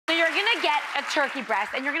gonna get a turkey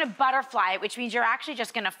breast and you're gonna butterfly it, which means you're actually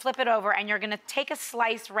just gonna flip it over and you're gonna take a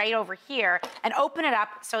slice right over here and open it up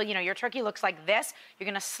so you know your turkey looks like this. You're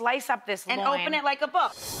gonna slice up this loin. And open it like a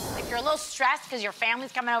book. If you're a little stressed because your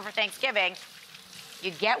family's coming over Thanksgiving,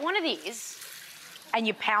 you get one of these and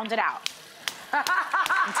you pound it out.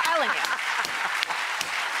 I'm telling you.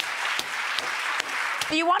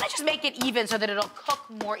 You want to just make it even so that it'll cook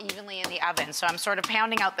more evenly in the oven. So I'm sort of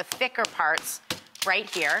pounding out the thicker parts right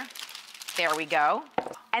here. There we go.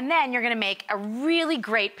 And then you're gonna make a really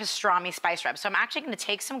great pastrami spice rub. So I'm actually gonna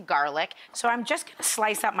take some garlic. So I'm just gonna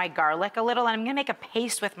slice up my garlic a little and I'm gonna make a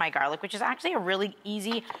paste with my garlic, which is actually a really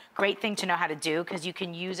easy, great thing to know how to do because you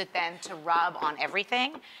can use it then to rub on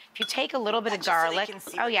everything. If you take a little bit of garlic,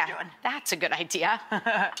 oh yeah, that's a good idea.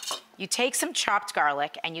 You take some chopped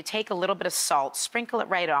garlic and you take a little bit of salt, sprinkle it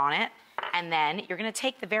right on it, and then you're gonna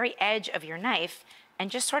take the very edge of your knife and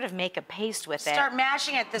just sort of make a paste with it. Start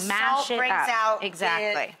mashing it. The salt brings out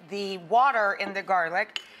the water in the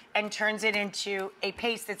garlic and turns it into a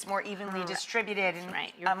paste that's more evenly distributed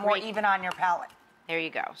and more even on your palate. There you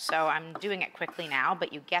go. So I'm doing it quickly now,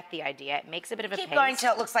 but you get the idea. It makes a bit of a paste. Keep going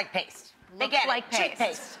till it looks like paste. Looks like paste.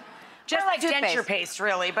 Toothpaste. Just like denture paste,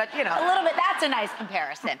 really, but you know. A little bit, that's a nice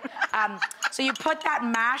comparison. So you put that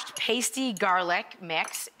mashed pasty garlic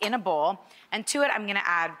mix in a bowl, and to it I'm gonna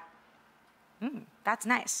add, that's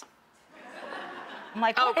nice. I'm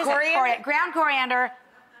like, what is it? Ground coriander.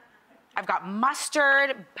 I've got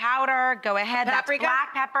mustard powder, go ahead. Paprika?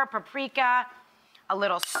 That's black pepper, paprika, a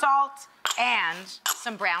little salt, and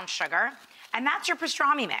some brown sugar. And that's your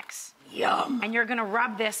pastrami mix. Yum. And you're gonna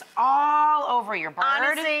rub this all over your bird.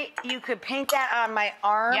 Honestly, you could paint that on my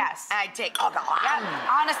arm. Yes. I'd take, oh God.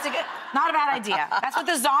 Yeah, honest to God, not a bad idea. That's what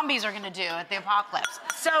the zombies are gonna do at the apocalypse.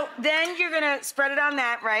 So then you're gonna spread it on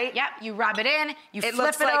that, right? Yep, you rub it in, you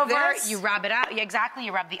flip it over, you rub it out. Exactly,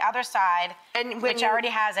 you rub the other side, which already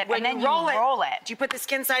has it, and then you roll it. Do you put the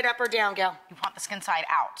skin side up or down, Gail? You want the skin side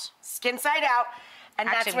out. Skin side out. And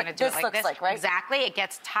actually, that's what this looks like, right? Exactly, it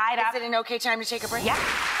gets tied up. Is it an okay time to take a break? Yeah.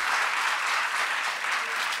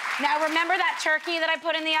 Now remember that turkey that I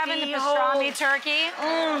put in the oven, the pastrami turkey?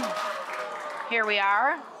 Here we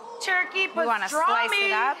are. Turkey pastrami. We want to slice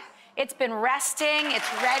it up. It's been resting,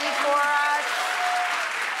 it's ready for us.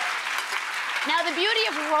 Now the beauty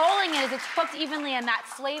of rolling it is it's cooked evenly and that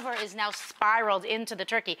flavor is now spiraled into the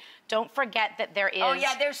turkey. Don't forget that there is... Oh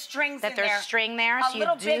yeah, there's strings in there. There's string there, so you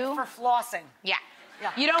do... A little bit for flossing. Yeah.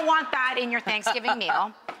 You don't want that in your Thanksgiving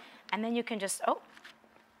meal. And then you can just,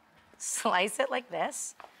 slice it like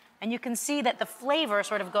this. And you can see that the flavor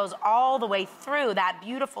sort of goes all the way through that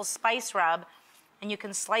beautiful spice rub. And you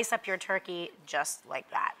can slice up your turkey just like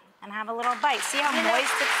that. And have a little bite. See how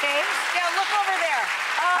moist it stays? Yeah, look over there.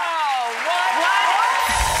 Oh,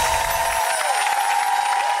 what?